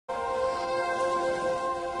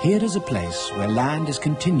Here is a place where land is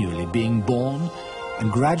continually being born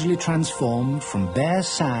and gradually transformed from bare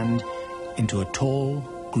sand into a tall,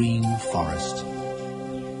 green forest.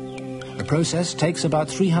 The process takes about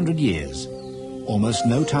 300 years, almost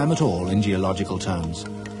no time at all in geological terms.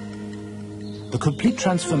 The complete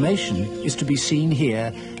transformation is to be seen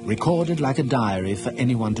here, recorded like a diary for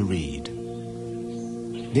anyone to read.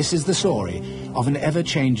 This is the story of an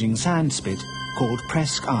ever-changing sand spit called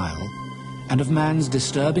Presque Isle, and of man's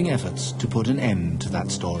disturbing efforts to put an end to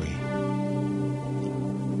that story.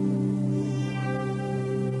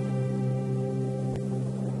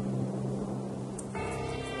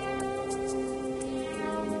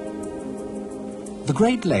 The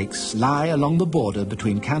Great Lakes lie along the border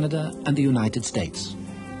between Canada and the United States.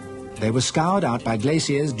 They were scoured out by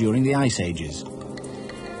glaciers during the Ice Ages.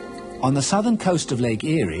 On the southern coast of Lake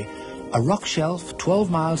Erie, a rock shelf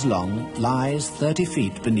 12 miles long lies 30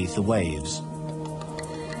 feet beneath the waves.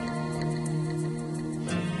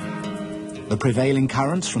 The prevailing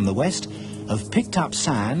currents from the west have picked up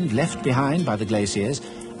sand left behind by the glaciers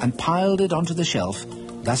and piled it onto the shelf,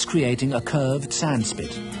 thus creating a curved sand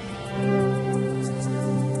spit.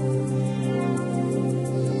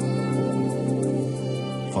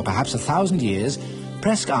 For perhaps 1,000 years,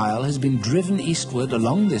 Presque Isle has been driven eastward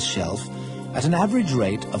along this shelf at an average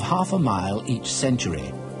rate of half a mile each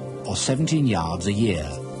century, or 17 yards a year.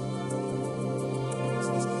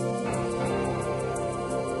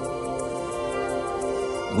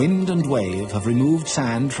 Wind and wave have removed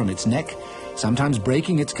sand from its neck, sometimes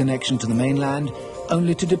breaking its connection to the mainland,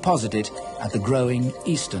 only to deposit it at the growing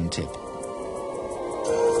eastern tip.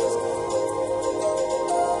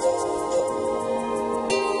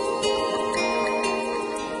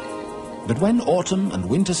 But when autumn and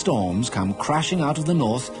winter storms come crashing out of the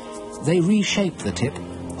north, they reshape the tip,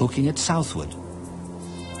 hooking it southward.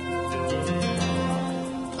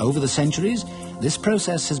 Over the centuries, this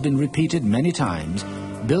process has been repeated many times,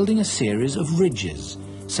 building a series of ridges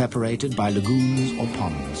separated by lagoons or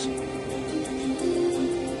ponds.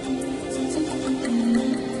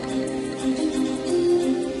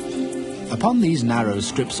 Upon these narrow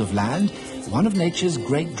strips of land, one of nature's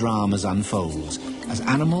great dramas unfolds, as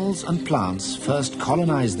animals and plants first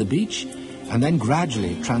colonize the beach and then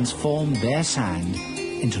gradually transform bare sand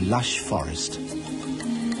into lush forest.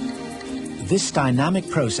 This dynamic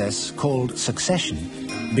process, called succession,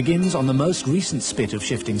 begins on the most recent spit of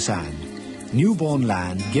shifting sand, newborn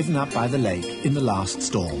land given up by the lake in the last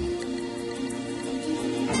storm.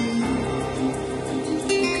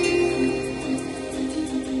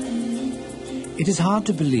 It is hard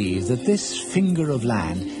to believe that this finger of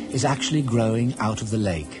land is actually growing out of the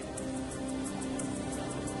lake.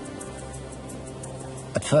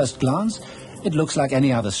 At first glance, it looks like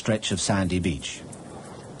any other stretch of sandy beach.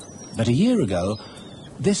 But a year ago,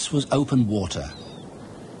 this was open water.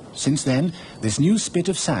 Since then, this new spit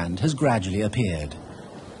of sand has gradually appeared.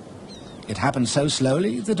 It happened so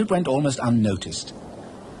slowly that it went almost unnoticed.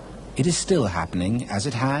 It is still happening, as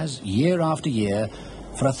it has, year after year,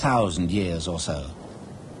 for 1,000 years or so.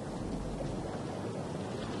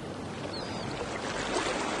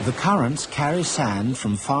 The currents carry sand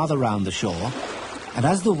from farther round the shore, and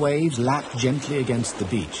as the waves lap gently against the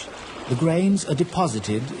beach, the grains are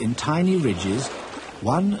deposited in tiny ridges,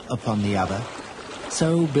 one upon the other,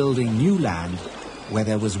 so building new land where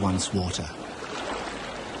there was once water.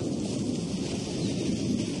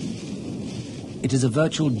 It is a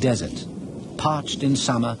virtual desert, parched in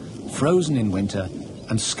summer, frozen in winter,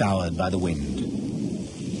 and scoured by the wind.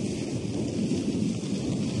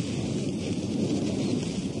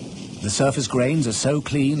 The surface grains are so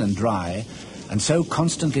clean and dry, and so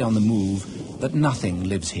constantly on the move, that nothing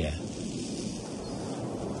lives here.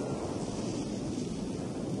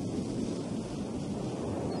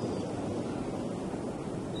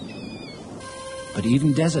 But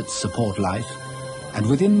even deserts support life, and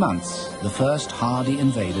within months, the first hardy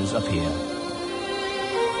invaders appear.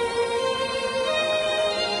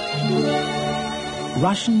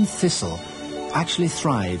 Russian thistle actually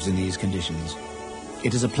thrives in these conditions.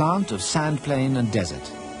 It is a plant of sand plain and desert.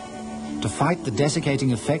 To fight the desiccating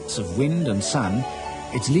effects of wind and sun,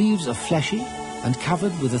 its leaves are fleshy and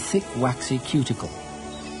covered with a thick waxy cuticle.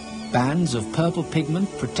 Bands of purple pigment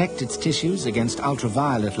protect its tissues against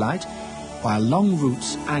ultraviolet light, while long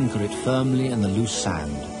roots anchor it firmly in the loose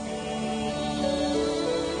sand.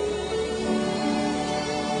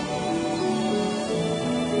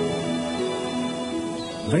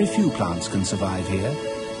 Very few plants can survive here.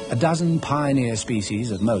 A dozen pioneer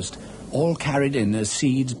species at most, all carried in as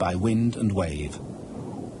seeds by wind and wave.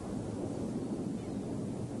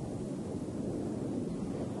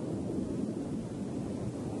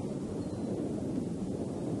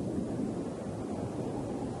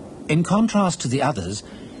 In contrast to the others,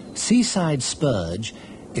 seaside spurge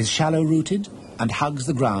is shallow-rooted and hugs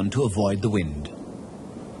the ground to avoid the wind.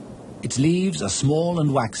 Its leaves are small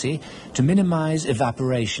and waxy to minimize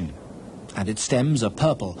evaporation, and its stems are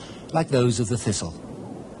purple like those of the thistle.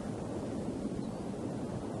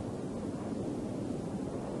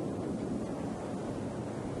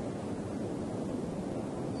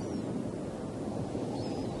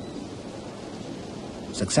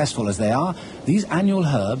 Successful as they are, these annual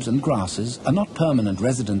herbs and grasses are not permanent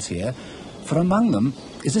residents here, for among them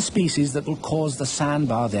is a species that will cause the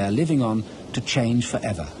sandbar they are living on to change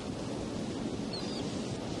forever.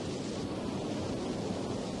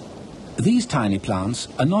 These tiny plants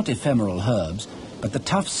are not ephemeral herbs, but the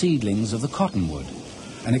tough seedlings of the cottonwood,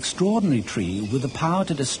 an extraordinary tree with the power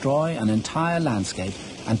to destroy an entire landscape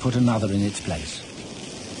and put another in its place.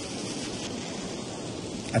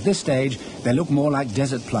 At this stage, they look more like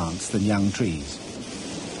desert plants than young trees.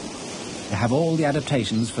 They have all the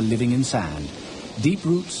adaptations for living in sand: deep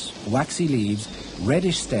roots, waxy leaves,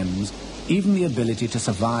 reddish stems, even the ability to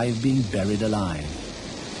survive being buried alive.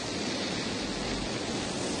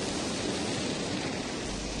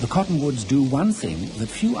 The cottonwoods do one thing that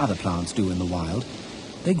few other plants do in the wild.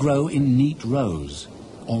 They grow in neat rows,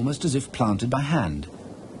 almost as if planted by hand.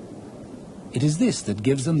 It is this that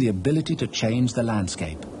gives them the ability to change the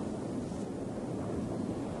landscape.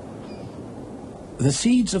 The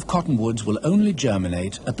seeds of cottonwoods will only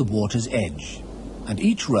germinate at the water's edge, and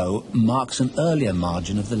each row marks an earlier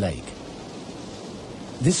margin of the lake.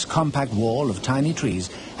 This compact wall of tiny trees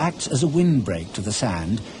acts as a windbreak to the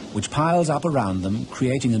sand, which piles up around them,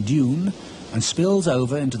 creating a dune, and spills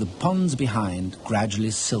over into the ponds behind,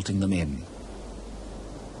 gradually silting them in.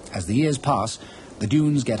 As the years pass, the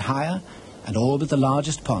dunes get higher, and all but the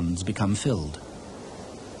largest ponds become filled.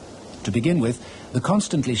 To begin with, the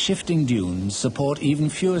constantly shifting dunes support even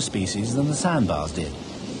fewer species than the sandbars did.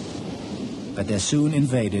 But they're soon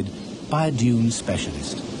invaded by a dune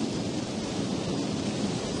specialist.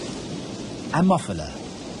 Ammophila,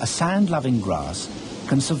 a sand-loving grass,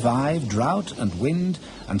 can survive drought and wind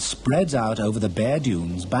and spreads out over the bare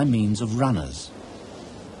dunes by means of runners.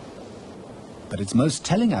 But its most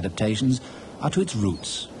telling adaptations are to its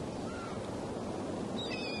roots.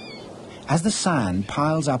 As the sand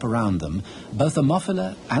piles up around them, both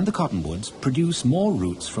Ammophila and the cottonwoods produce more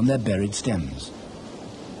roots from their buried stems.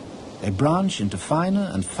 They branch into finer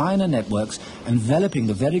and finer networks, enveloping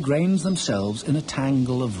the very grains themselves in a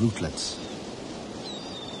tangle of rootlets.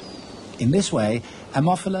 In this way,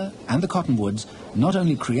 Ammophila and the cottonwoods not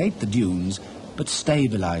only create the dunes, but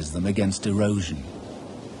stabilize them against erosion.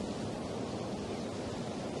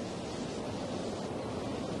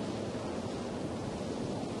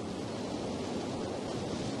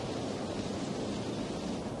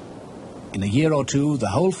 In a year or two, the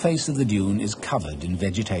whole face of the dune is covered in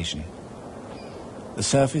vegetation. The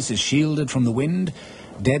surface is shielded from the wind,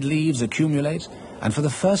 dead leaves accumulate, and for the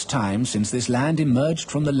first time since this land emerged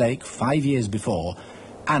from the lake 5 years before,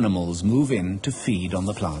 animals move in to feed on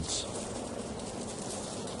the plants.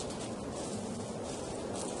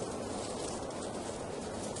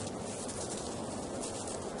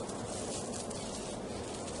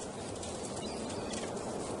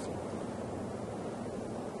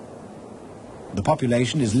 The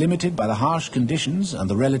population is limited by the harsh conditions and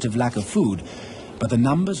the relative lack of food, but the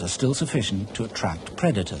numbers are still sufficient to attract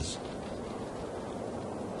predators.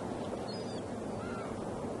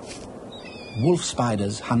 Wolf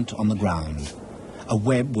spiders hunt on the ground. A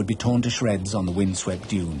web would be torn to shreds on the windswept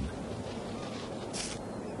dune.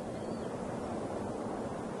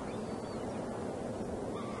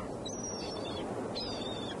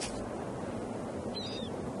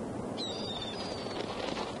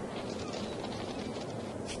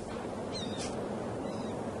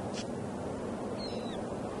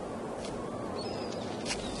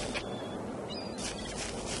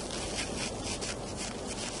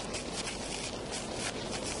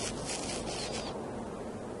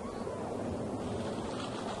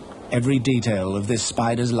 Every detail of this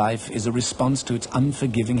spider's life is a response to its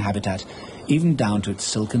unforgiving habitat, even down to its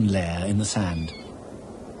silken lair in the sand.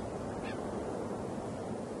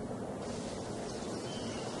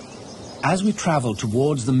 As we travel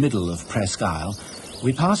towards the middle of Presque Isle,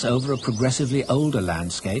 we pass over a progressively older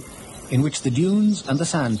landscape in which the dunes and the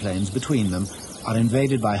sand plains between them are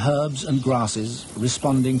invaded by herbs and grasses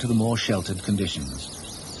responding to the more sheltered conditions.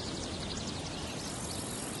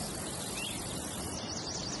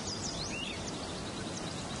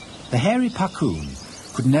 The hairy pacoon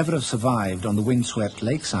could never have survived on the windswept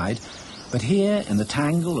lakeside, but here in the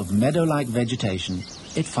tangle of meadow-like vegetation,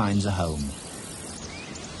 it finds a home.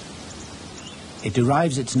 It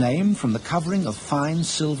derives its name from the covering of fine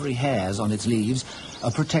silvery hairs on its leaves, a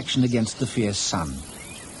protection against the fierce sun.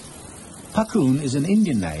 Pakoon is an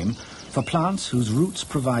Indian name for plants whose roots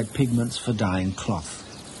provide pigments for dyeing cloth.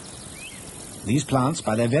 These plants,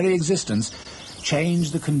 by their very existence,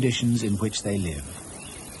 change the conditions in which they live.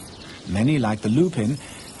 Many, like the lupin,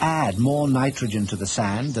 add more nitrogen to the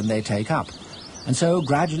sand than they take up, and so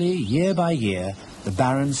gradually, year by year, the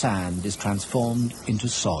barren sand is transformed into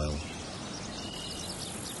soil.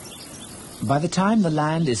 By the time the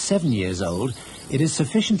land is 7 years old, it is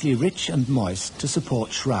sufficiently rich and moist to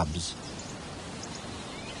support shrubs.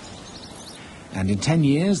 And in 10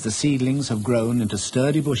 years, the seedlings have grown into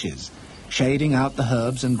sturdy bushes, shading out the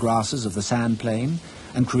herbs and grasses of the sand plain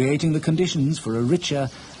and creating the conditions for a richer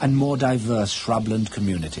and more diverse shrubland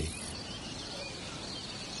community.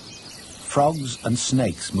 Frogs and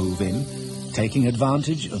snakes move in, taking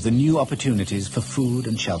advantage of the new opportunities for food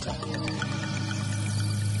and shelter.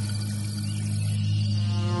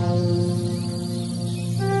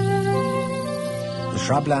 The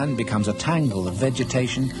shrubland becomes a tangle of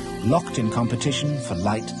vegetation locked in competition for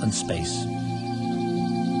light and space.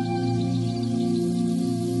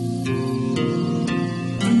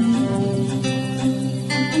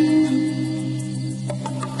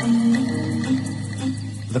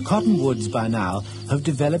 The cottonwoods by now have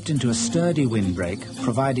developed into a sturdy windbreak,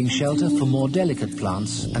 providing shelter for more delicate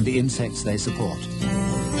plants and the insects they support.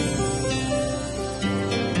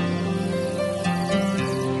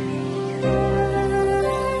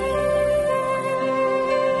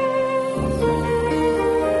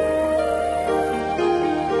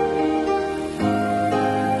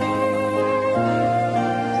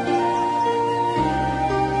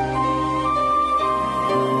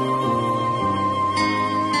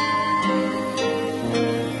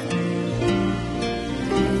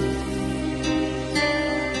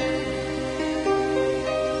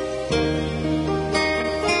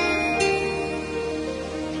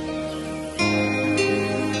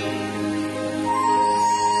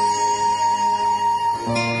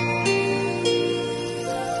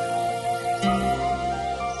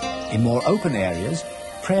 In more open areas,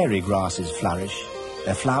 prairie grasses flourish,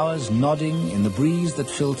 their flowers nodding in the breeze that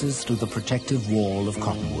filters through the protective wall of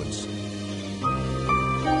cottonwoods.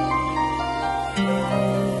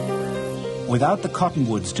 Without the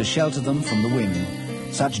cottonwoods to shelter them from the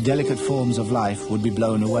wind, such delicate forms of life would be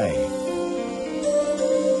blown away.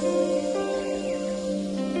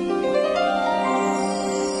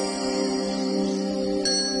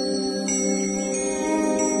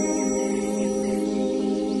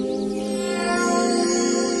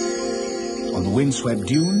 On the windswept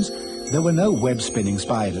dunes, there were no web-spinning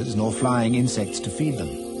spiders nor flying insects to feed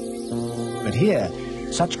them. But here,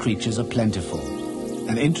 such creatures are plentiful,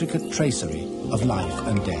 an intricate tracery of life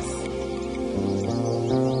and death.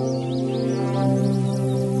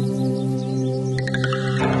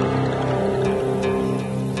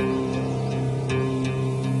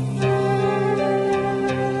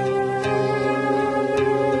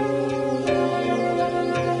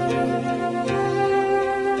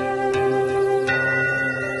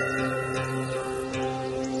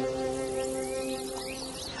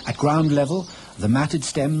 At ground level, the matted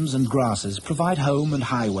stems and grasses provide home and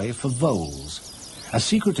highway for voles, a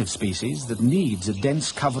secretive species that needs a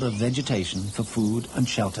dense cover of vegetation for food and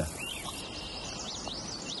shelter.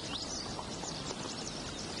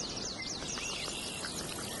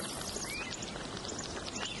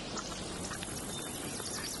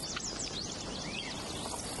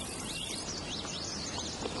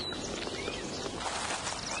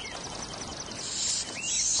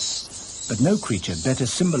 But no creature better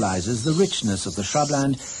symbolizes the richness of the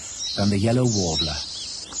shrubland than the yellow warbler.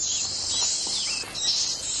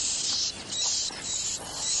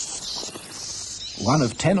 One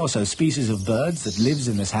of 10 or so species of birds that lives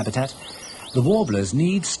in this habitat, the warblers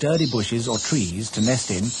need sturdy bushes or trees to nest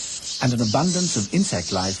in and an abundance of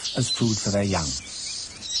insect life as food for their young.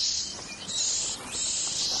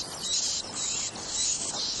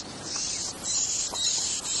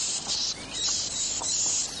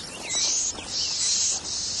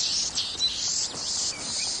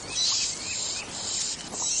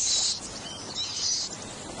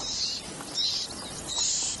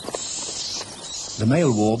 The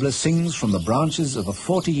male warbler sings from the branches of a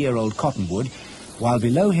 40-year-old cottonwood, while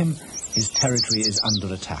below him his territory is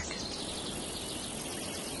under attack.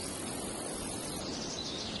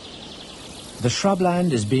 The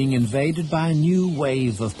shrubland is being invaded by a new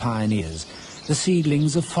wave of pioneers, the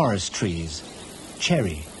seedlings of forest trees,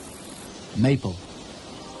 cherry, maple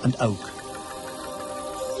and oak.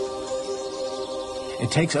 It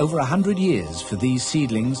takes over 100 years for these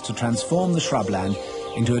seedlings to transform the shrubland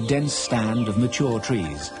into a dense stand of mature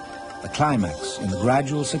trees, the climax in the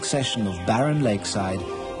gradual succession of barren lakeside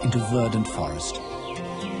into verdant forest.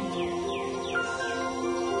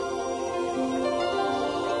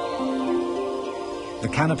 The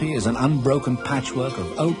canopy is an unbroken patchwork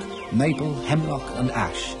of oak, maple, hemlock and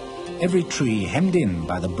ash, every tree hemmed in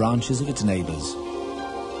by the branches of its neighbours.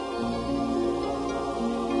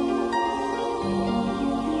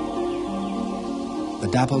 The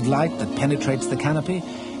dappled light that penetrates the canopy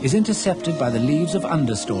is intercepted by the leaves of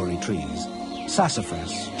understory trees,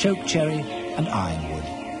 sassafras, chokecherry and ironwood.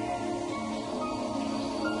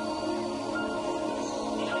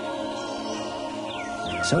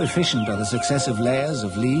 So efficient are the successive layers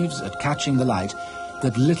of leaves at catching the light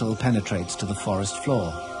that little penetrates to the forest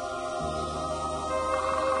floor.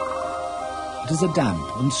 It is a damp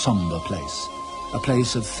and sombre place, a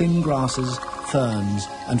place of thin grasses, ferns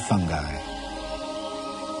and fungi.